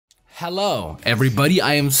Hello everybody,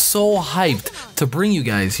 I am so hyped to bring you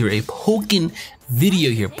guys here a Pokken video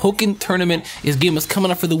here. Pokken Tournament. This game is coming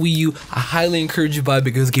up for the Wii U. I highly encourage you to buy it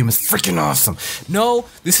because this game is freaking awesome. No,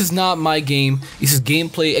 this is not my game. This is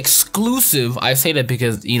gameplay exclusive. I say that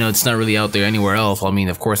because, you know, it's not really out there anywhere else. Well, I mean,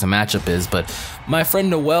 of course, a matchup is, but my friend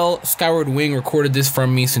Noel, Skyward Wing, recorded this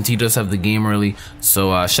from me since he does have the game early.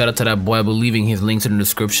 So shout out to that boy. I'll be leaving his links in the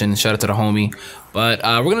description. Shout out to the homie. But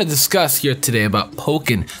we're going to discuss here today about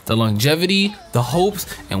Pokken, the longevity, the hopes,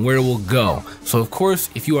 and where it will go. So of course,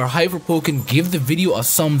 if you are hyped for Pokken, give the video a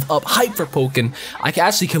thumbs up. Hype for Pokken. I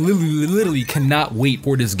literally cannot wait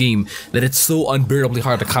for this game. That it's so unbearably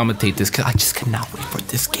hard to commentate this, because I just cannot wait for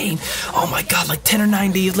this game. Oh my god, like 10 or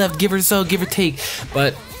 9 days left, give or so, give or take.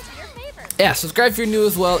 But yeah, subscribe if you're new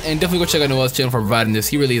as well, and definitely go check out Noel's channel for providing this.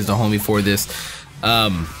 He really is the homie for this.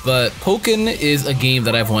 But Pokken is a game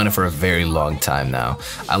that I've wanted for a very long time now.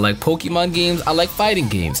 I like Pokemon games, I like fighting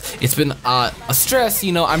games. It's been a stress,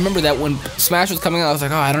 you know. I remember that when Smash was coming out, I was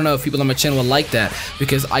like, oh, I don't know if people on my channel would like that,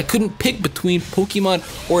 because I couldn't pick between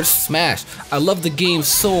Pokemon or Smash. I love the game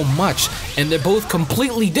so much, and they're both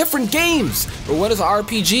completely different games. But one is an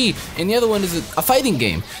RPG, and the other one is a fighting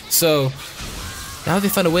game. So now they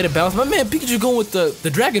found a way to balance. My man Pikachu going with the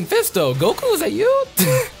Dragon Fist though. Goku, is that you?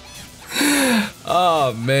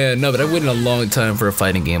 Oh man, no, but I waited a long time for a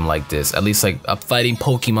fighting game like this. At least like a fighting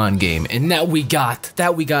Pokemon game, and that we got.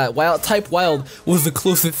 Wild Type Wild was the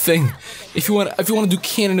closest thing. If you want to do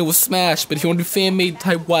canon, it was Smash, but if you want to do fan made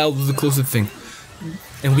Type Wild, was the closest thing.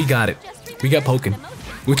 And we got it. We got Pokken,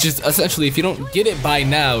 which is essentially, if you don't get it by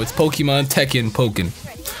now, it's Pokemon Tekken Pokken.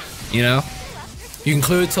 You know, you can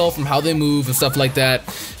clearly tell from how they move and stuff like that.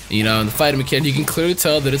 You know, in the fighting mechanic, you can clearly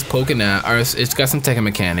tell that it's Pokken now, or it's got some Tekken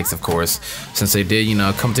mechanics, of course, since they did, you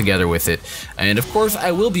know, come together with it. And of course,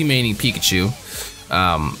 I will be maining Pikachu.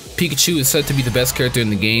 Pikachu is said to be the best character in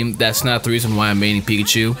the game. That's not the reason why I'm maining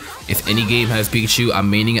Pikachu. If any game has Pikachu,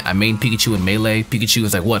 I'm maining it. I main Pikachu in Melee. Pikachu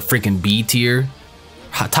is like, what, freaking B tier?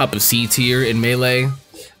 Top of C tier in Melee,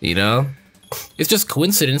 you know? It's just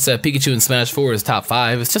coincidence that Pikachu in Smash 4 is top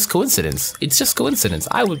 5. It's just coincidence. It's just coincidence.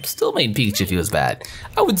 I would still main Pikachu if he was bad.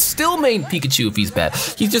 I would still main Pikachu if he's bad.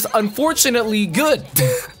 He's just unfortunately good.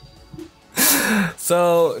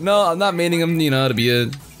 So, no, I'm not maining him, you know, to be a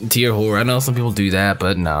tier whore. I know some people do that,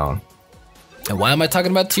 but no. And why am I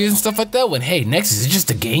talking about tiers and stuff like that when, hey, Nexus is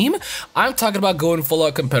just a game? I'm talking about going full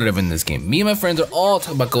out competitive in this game. Me and my friends are all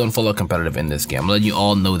talking about going full out competitive in this game. I'm letting you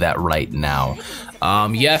all know that right now.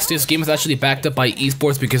 Yes, this game is actually backed up by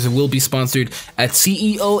esports because it will be sponsored at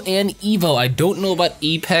CEO and EVO. I don't know about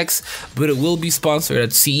Apex, but it will be sponsored at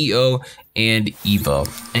CEO and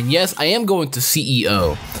EVO. And yes, I am going to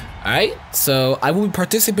CEO. Alright, so I will be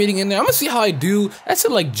participating in there. I'm gonna see how I do. That's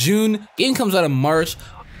in like June. Game comes out in March.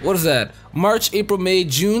 What is that? March, April, May,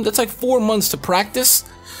 June. That's like 4 months to practice.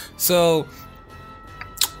 So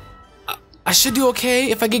I should do okay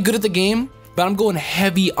if I get good at the game. But I'm going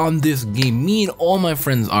heavy on this game. Me and all my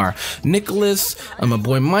friends are. Nicholas and my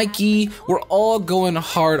boy Mikey. We're all going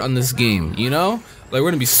hard on this game, you know? Like, we're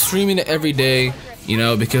gonna be streaming it every day, you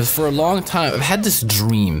know, because for a long time I've had this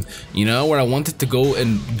dream, you know, where I wanted to go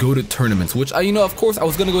to tournaments, which you know, of course I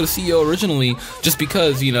was gonna go to CEO originally just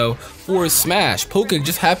because, you know, for Smash, Pokken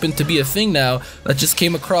just happened to be a thing now that just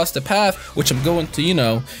came across the path, which I'm going to, you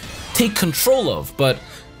know, take control of. But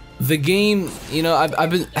the game, you know, I've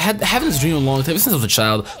been having this dream a long time, since I was a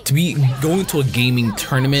child, to be going to a gaming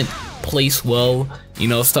tournament, place well, you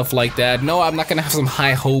know, stuff like that. No, I'm not gonna have some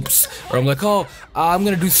high hopes, or I'm like, oh, I'm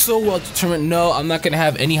gonna do so well at the tournament. No, I'm not gonna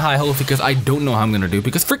have any high hopes because I don't know how I'm gonna do,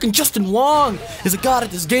 because freaking Justin Wong is a god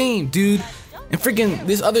at this game, dude. And freaking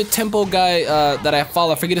this other tempo guy that I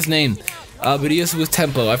follow, I forget his name, but he is with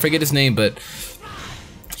tempo, I forget his name, but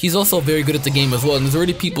he's also very good at the game as well, and there's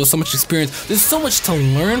already people with so much experience. There's so much to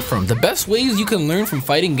learn from. The best ways you can learn from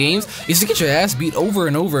fighting games is to get your ass beat over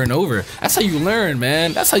and over and over. That's how you learn,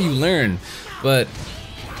 man. That's how you learn. But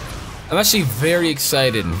I'm actually very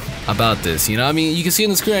excited about this, you know? I mean, you can see on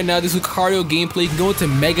the screen right now, this Lucario gameplay can go into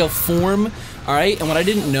Mega Form. Alright, and what I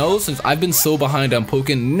didn't know, since I've been so behind on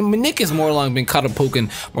Pokken, Nick has been caught up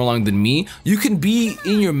Pokken more long than me, you can be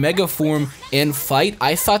in your Mega Form and fight.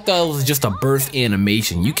 I thought that was just a burst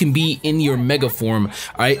animation. You can be in your Mega Form,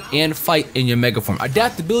 alright, and fight in your Mega Form.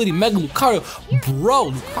 Adaptability, Mega Lucario,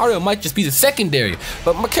 bro, Lucario might just be the secondary,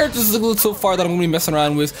 but my characters look so far that I'm gonna be messing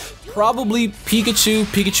around with probably Pikachu,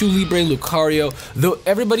 Pikachu Libre, and Lucario, though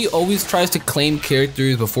everybody always tries to claim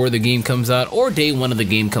characters before the game comes out, or day one of the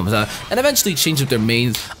game comes out, and eventually change up their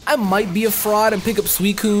mains. I might be a fraud and pick up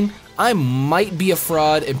Suicune. I might be a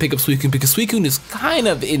fraud and pick up Suicune because Suicune is kind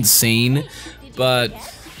of insane, but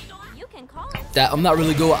I'm not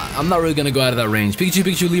really gonna go out of that range.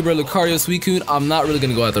 Pikachu Libre, Lucario, Suicune, I'm not really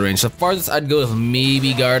gonna go out of the range. The farthest I'd go is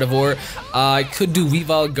maybe Gardevoir. I could do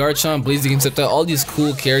Weavile, Garchomp, Blaziken, Sceptile, all these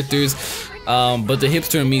cool characters. But the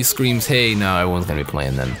hipster in me screams, hey, no, everyone's gonna be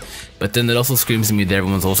playing them. But then it also screams to me that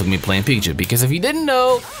everyone's also gonna be playing Pikachu. Because if you didn't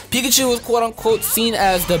know, Pikachu was quote unquote seen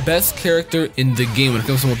as the best character in the game when it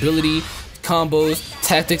comes to mobility, combos,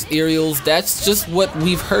 tactics, aerials. That's just what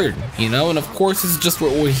we've heard, you know? And of course, this is just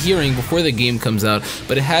what we're hearing before the game comes out.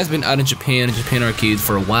 But it has been out in Japan arcades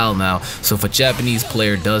for a while now. So if a Japanese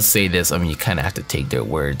player does say this, I mean, you kind of have to take their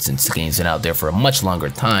words since the game's been out there for a much longer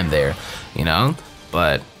time there, you know?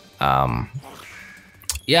 But,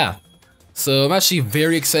 yeah. So I'm actually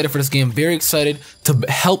very excited for this game, very excited to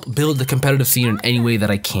help build the competitive scene in any way that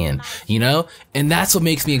I can, you know? And that's what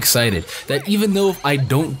makes me excited, that even though I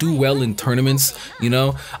don't do well in tournaments, you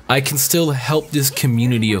know, I can still help this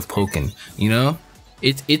community of Pokken, you know?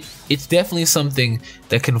 It's definitely something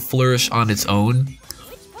that can flourish on its own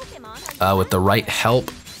with the right help,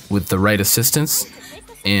 with the right assistance.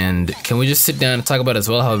 And can we just sit down and talk about as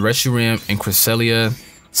well how Reshiram and Cresselia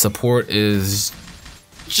support is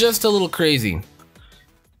just a little crazy,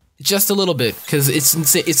 just a little bit, because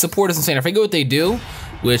its support is insane. I forget what they do,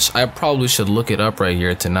 which I probably should look it up right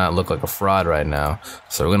here to not look like a fraud right now.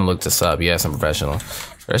 So we're gonna look this up. Yes, I'm professional.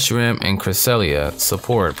 Reshiram and Cresselia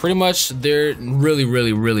support, pretty much they're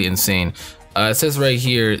really insane. It says right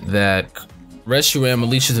here that Reshiram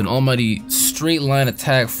unleashes an almighty straight line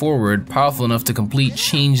attack forward, powerful enough to completely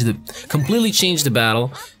change the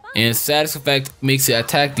battle. And status effect makes the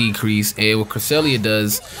attack decrease, and what Cresselia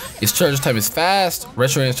does is charge time is fast,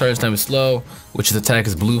 Reshiram's charge time is slow, which his attack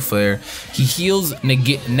is blue flare. He heals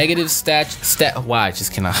negative wow, I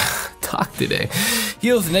just cannot talk today.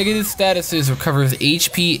 Heals negative statuses, recovers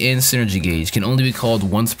HP and synergy gauge, can only be called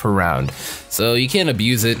once per round. So you can't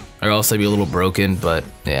abuse it, or else it'd be a little broken, but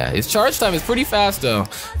yeah, his charge time is pretty fast though.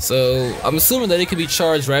 So I'm assuming that it can be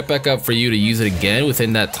charged right back up for you to use it again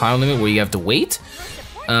within that time limit where you have to wait.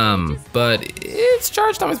 But its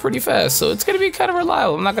charge time is pretty fast, so it's gonna be kind of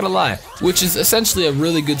reliable, I'm not gonna lie. Which is essentially a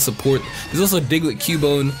really good support. There's also Diglett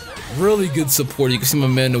Cubone, really good support. You can see my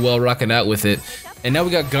man Noel rocking out with it. And now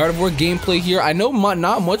we got Gardevoir gameplay here. I know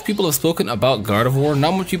not much people have spoken about Gardevoir.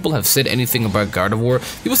 Not much people have said anything about Gardevoir.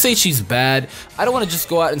 People say she's bad. I don't want to just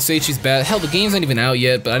go out and say she's bad. Hell, the game's not even out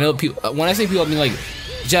yet, but I know people, when I say people, I mean like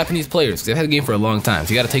Japanese players. They've had the game for a long time,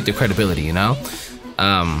 so you gotta take their credibility, you know?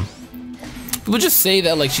 People just say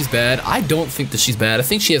that like she's bad. I don't think that she's bad. I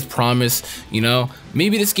think she has promise, you know?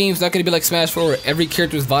 Maybe this game's not gonna be like Smash 4 where every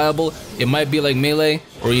character is viable. It might be like Melee,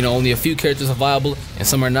 or you know, only a few characters are viable and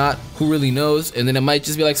some are not. Who really knows? And then it might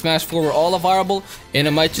just be like Smash 4 where all are viable, and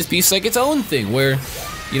it might just be like its own thing where,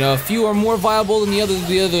 you know, a few are more viable than the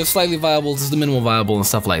other slightly viable, this is the minimal viable and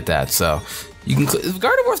stuff like that. So you can,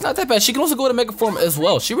 Gardevoir's not that bad. She can also go to Mega Form as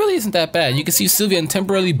well. She really isn't that bad. You can see Sylveon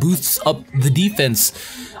temporarily boosts up the defense.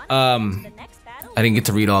 I didn't get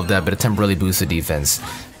to read all of that, but it temporarily boosts the defense.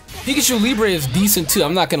 Pikachu Libre is decent too,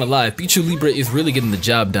 I'm not gonna lie. Pikachu Libre is really getting the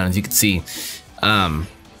job done, as you can see. I'm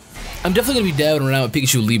definitely gonna be dabbing around with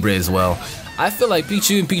Pikachu Libre as well. I feel like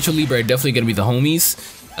Pikachu and Pikachu Libre are definitely gonna be the homies.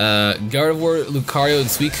 Gardevoir, Lucario, and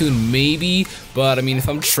Suicune maybe, but I mean, if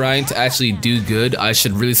I'm trying to actually do good, I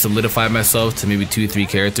should really solidify myself to maybe 2-3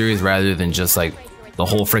 characters rather than just like the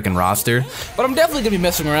whole freaking roster. But I'm definitely gonna be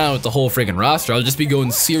messing around with the whole freaking roster. I'll just be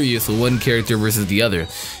going serious with one character versus the other.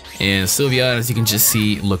 And Sylveon, as you can just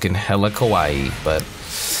see, looking hella kawaii. But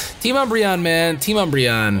Team Umbreon, man. Team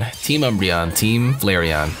Umbreon. Team Umbreon. Team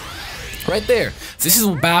Flareon. Right there. This is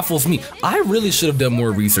what baffles me. I really should have done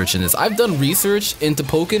more research in this. I've done research into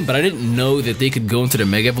Pokken, but I didn't know that they could go into the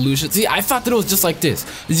Mega Evolution. See, I thought that it was just like this.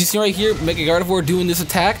 As you see right here, Mega Gardevoir doing this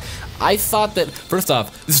attack. I thought that, first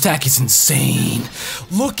off, this attack is insane.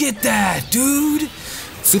 Look at that, dude.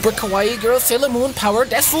 Super kawaii girl, Sailor Moon power,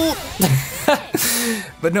 that's full.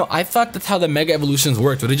 But no, I thought that's how the Mega Evolutions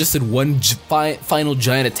worked, where they just did one final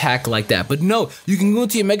giant attack like that. But no, you can go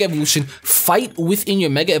into your Mega Evolution, fight within your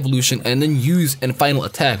Mega Evolution, and then use a final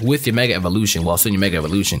attack with your Mega Evolution while still in your Mega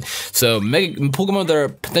Evolution. So Pokemon that are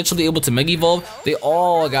potentially able to Mega Evolve, they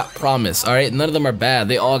all got promise, alright? None of them are bad,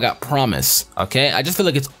 they all got promise, okay? I just feel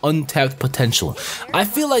like it's untapped potential. I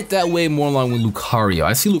feel like that way more along with Lucario.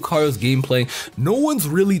 I see Lucario's gameplay. No one's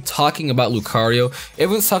really talking about Lucario.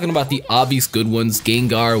 Everyone's talking about the obvious good ones,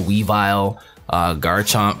 Gengar, Weavile,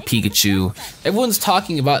 Garchomp, Pikachu. Everyone's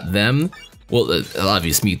talking about them. Well,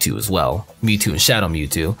 obvious Mewtwo as well. Mewtwo and Shadow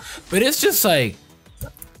Mewtwo. But it's just like,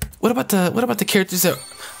 what about the characters that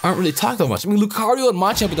aren't really talked about much? I mean, Lucario and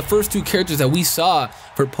Machamp are the first two characters that we saw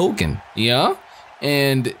for Pokken, yeah?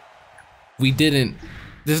 And we didn't,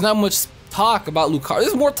 there's not much talk about Lucario.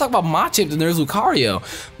 There's more talk about Machamp than there's Lucario.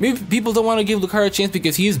 Maybe people don't want to give Lucario a chance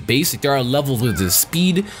because he is basic. There are levels with the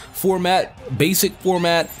speed format, basic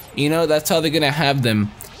format. You know, that's how they're gonna have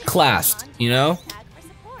them classed. You know,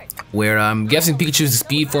 where I'm guessing Pikachu is the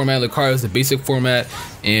speed format, Lucario is the basic format,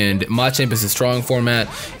 and Machamp is the strong format.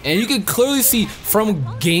 And you can clearly see from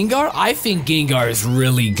Gengar, I think Gengar is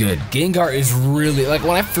really good. Gengar is really, like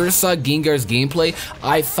when I first saw Gengar's gameplay,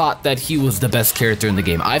 I thought that he was the best character in the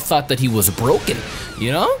game. I thought that he was broken,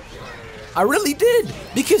 you know? I really did,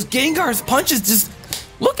 because Gengar's punches just,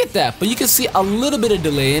 look at that. But you can see a little bit of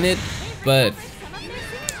delay in it, but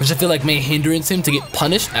which I feel like may hindrance him to get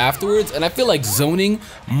punished afterwards, and I feel like zoning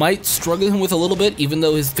might struggle him with a little bit, even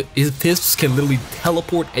though his fists can literally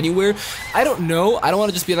teleport anywhere. I don't know. I don't want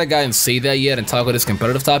to just be that guy and say that yet and talk about his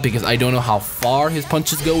competitive top, because I don't know how far his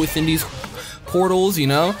punches go within these portals, you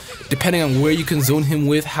know? Depending on where you can zone him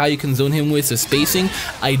with, how you can zone him with, the spacing,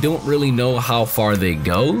 I don't really know how far they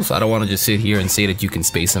go, so I don't want to just sit here and say that you can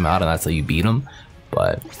space him out and that's how you beat him,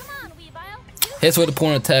 but hits with the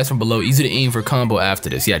point attacks from below, easy to aim for combo after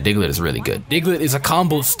this. Yeah, Diglett is really good. Diglett is a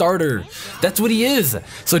combo starter. That's what he is.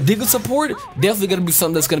 So Diglett support, definitely gonna be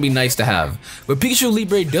something that's gonna be nice to have. But Pikachu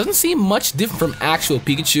Libre doesn't seem much different from actual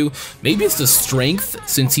Pikachu. Maybe it's the strength,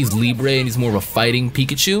 since he's Libre and he's more of a fighting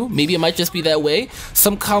Pikachu. Maybe it might just be that way.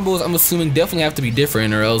 Some combos, I'm assuming, definitely have to be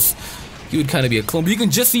different, or else he would kind of be a clone. But you can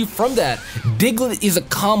just see from that, Diglett is a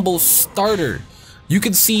combo starter. You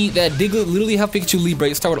can see that Diglett literally have Pikachu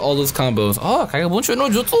Libre start with all those combos. Oh, Kagabuncho no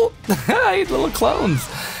Jutsu! Hey, little clones!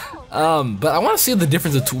 But I want to see the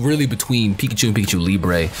difference really between Pikachu and Pikachu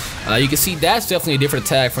Libre. You can see that's definitely a different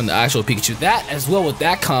attack from the actual Pikachu. That as well with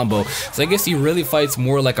that combo. So I guess he really fights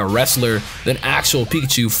more like a wrestler than actual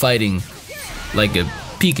Pikachu fighting like a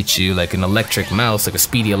Pikachu, like an electric mouse, like a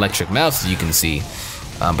speedy electric mouse, as you can see.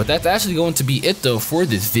 But that's actually going to be it though for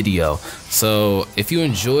this video. So if you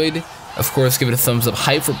enjoyed, of course, give it a thumbs up,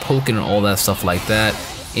 hype for Pokken and all that stuff like that.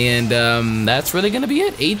 And that's really going to be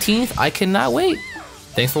it. 18th, I cannot wait.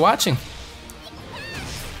 Thanks for watching.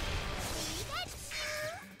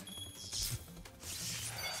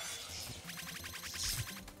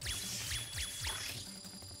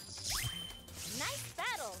 Nice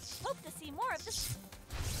battle. Hope to see more of this.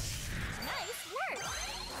 Nice work.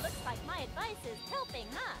 Looks like my advice is helping,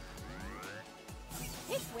 huh?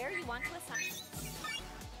 Pick where you want to assign.